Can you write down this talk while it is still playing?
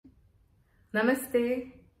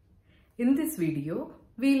Namaste. In this video,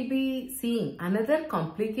 we'll be seeing another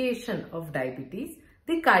complication of diabetes,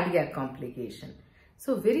 the cardiac complication.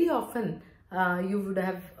 So very often you would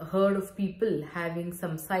have heard of people having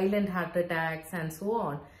some silent heart attacks and so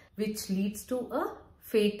on, which leads to a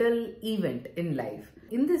fatal event in life.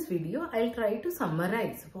 In this video, I'll try to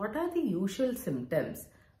summarize what are the usual symptoms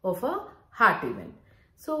of a heart event.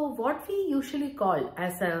 So what we usually call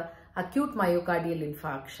as a acute myocardial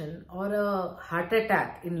infarction or a heart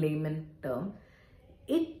attack in layman term,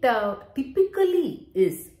 it typically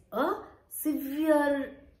is a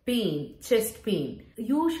severe pain, chest pain,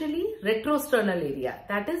 usually retrosternal area,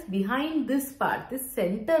 that is behind this part, this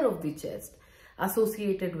center of the chest,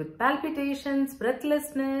 associated with palpitations,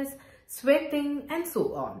 breathlessness, sweating and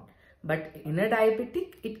so on. But in a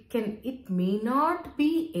diabetic, it may not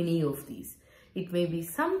be any of these. It may be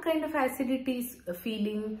some kind of acidity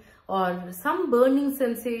feeling or some burning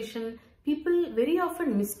sensation. People very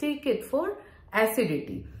often mistake it for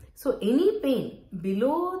acidity. So any pain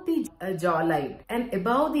below the jawline and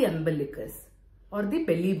above the umbilicus or the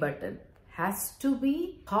belly button has to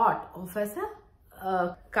be thought of as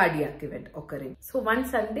a cardiac event occurring. So one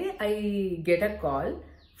Sunday I get a call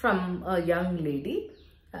from a young lady.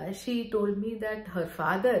 She told me that her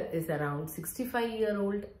father is around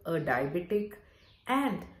 65-year-old, a diabetic,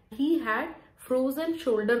 and he had frozen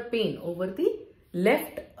shoulder pain over the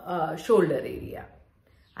left shoulder area.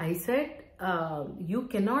 I said, you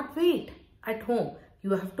cannot wait at home.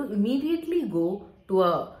 You have to immediately go to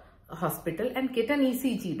a hospital and get an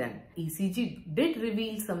ECG done. ECG did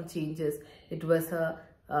reveal some changes. It was a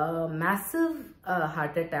massive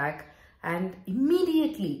heart attack, and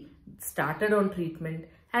immediately started on treatment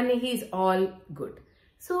and he is all good.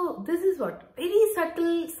 So this is what very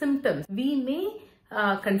subtle symptoms. We may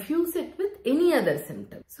confuse it with any other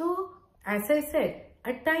symptom. So as I said,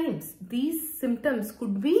 at times these symptoms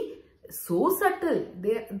could be so subtle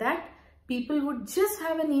that people would just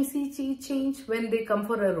have an ECG change when they come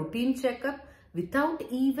for a routine checkup without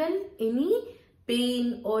even any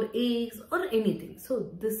pain or aches or anything.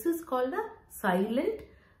 So this is called a silent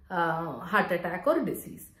heart attack or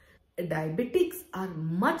disease. Diabetics are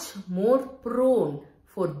much more prone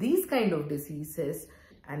for these kind of diseases,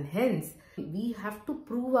 and hence we have to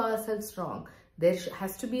prove ourselves strong. There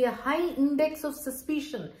has to be a high index of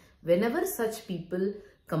suspicion whenever such people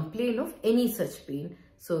complain of any such pain,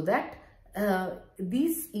 so that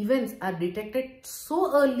these events are detected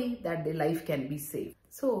so early that their life can be saved.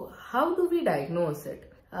 So how do we diagnose it?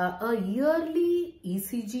 A yearly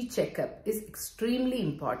ECG checkup is extremely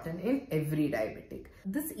important in every diabetic.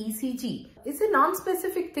 This ECG is a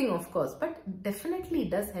non-specific thing, of course, but definitely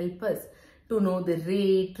does help us to know the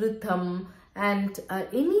rate, rhythm and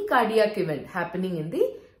any cardiac event happening in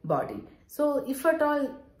the body. So if at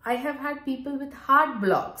all, I have had people with heart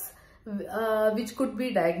blocks which could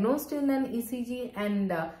be diagnosed in an ECG,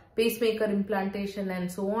 and pacemaker implantation and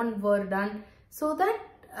so on were done, so that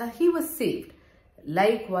he was saved.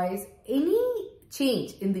 Likewise, any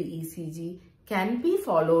change in the ECG can be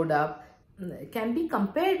followed up, can be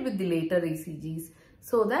compared with the later ECGs,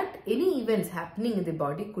 so that any events happening in the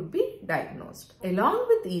body could be diagnosed. Along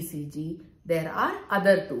with ECG, there are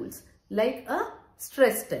other tools like a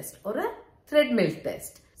stress test or a treadmill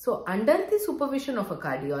test. So under the supervision of a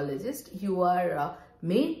cardiologist, you are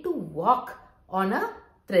made to walk on a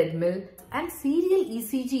treadmill, and serial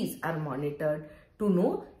ECGs are monitored to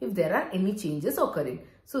know if there are any changes occurring.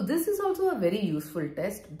 So this is also a very useful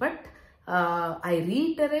test, but I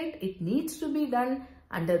reiterate, it needs to be done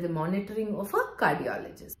under the monitoring of a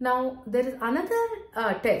cardiologist. Now there is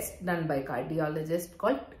another test done by cardiologist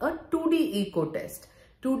called a 2D echo test.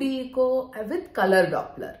 2D echo with color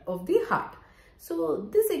Doppler of the heart. So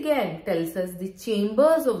this again tells us the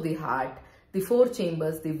chambers of the heart, the four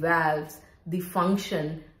chambers, the valves, the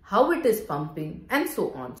function, how it is pumping and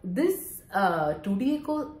so on. This 2D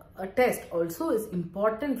echo test also is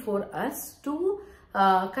important for us to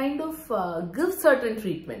give certain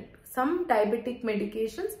treatment. Some diabetic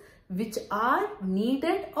medications which are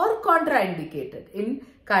needed or contraindicated in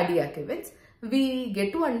cardiac events, we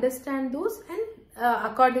get to understand those, and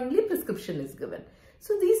accordingly prescription is given.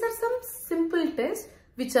 So these are some simple tests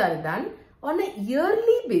which are done on a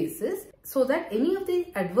yearly basis, so that any of the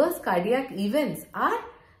adverse cardiac events are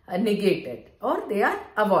negated or they are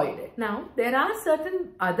avoided. Now there are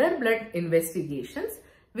certain other blood investigations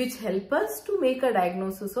which help us to make a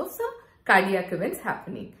diagnosis of some cardiac events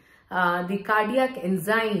happening. The cardiac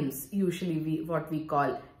enzymes, usually what we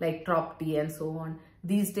call like TROP-T and so on.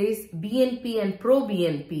 These days BNP and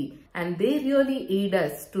pro-BNP and they really aid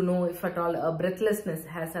us to know if at all a breathlessness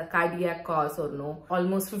has a cardiac cause or no.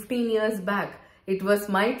 Almost 15 years back, it was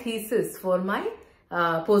my thesis for my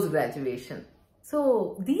post-graduation.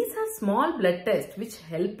 So these are small blood tests which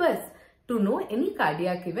help us to know any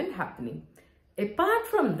cardiac event happening. Apart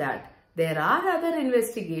from that, there are other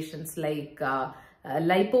investigations like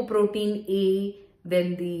lipoprotein A,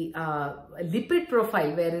 then the lipid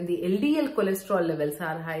profile wherein the LDL cholesterol levels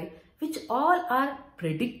are high, which all are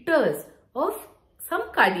predictors of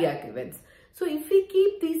some cardiac events. So if we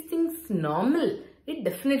keep these things normal, it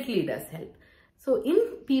definitely does help. So in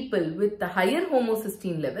people with the higher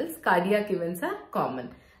homocysteine levels, cardiac events are common,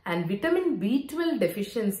 and vitamin B12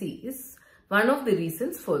 deficiency is one of the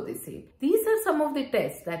reasons for this. These are some of the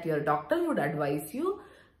tests that your doctor would advise you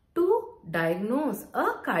to diagnose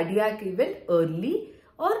a cardiac event early,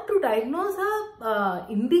 or to diagnose a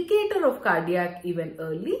indicator of cardiac event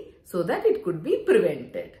early so that it could be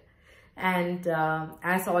prevented. And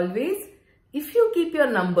as always, if you keep your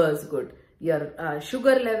numbers good, your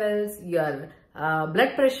sugar levels, your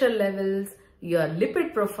blood pressure levels, your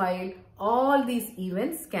lipid profile, all these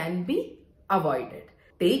events can be avoided.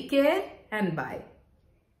 Take care and bye.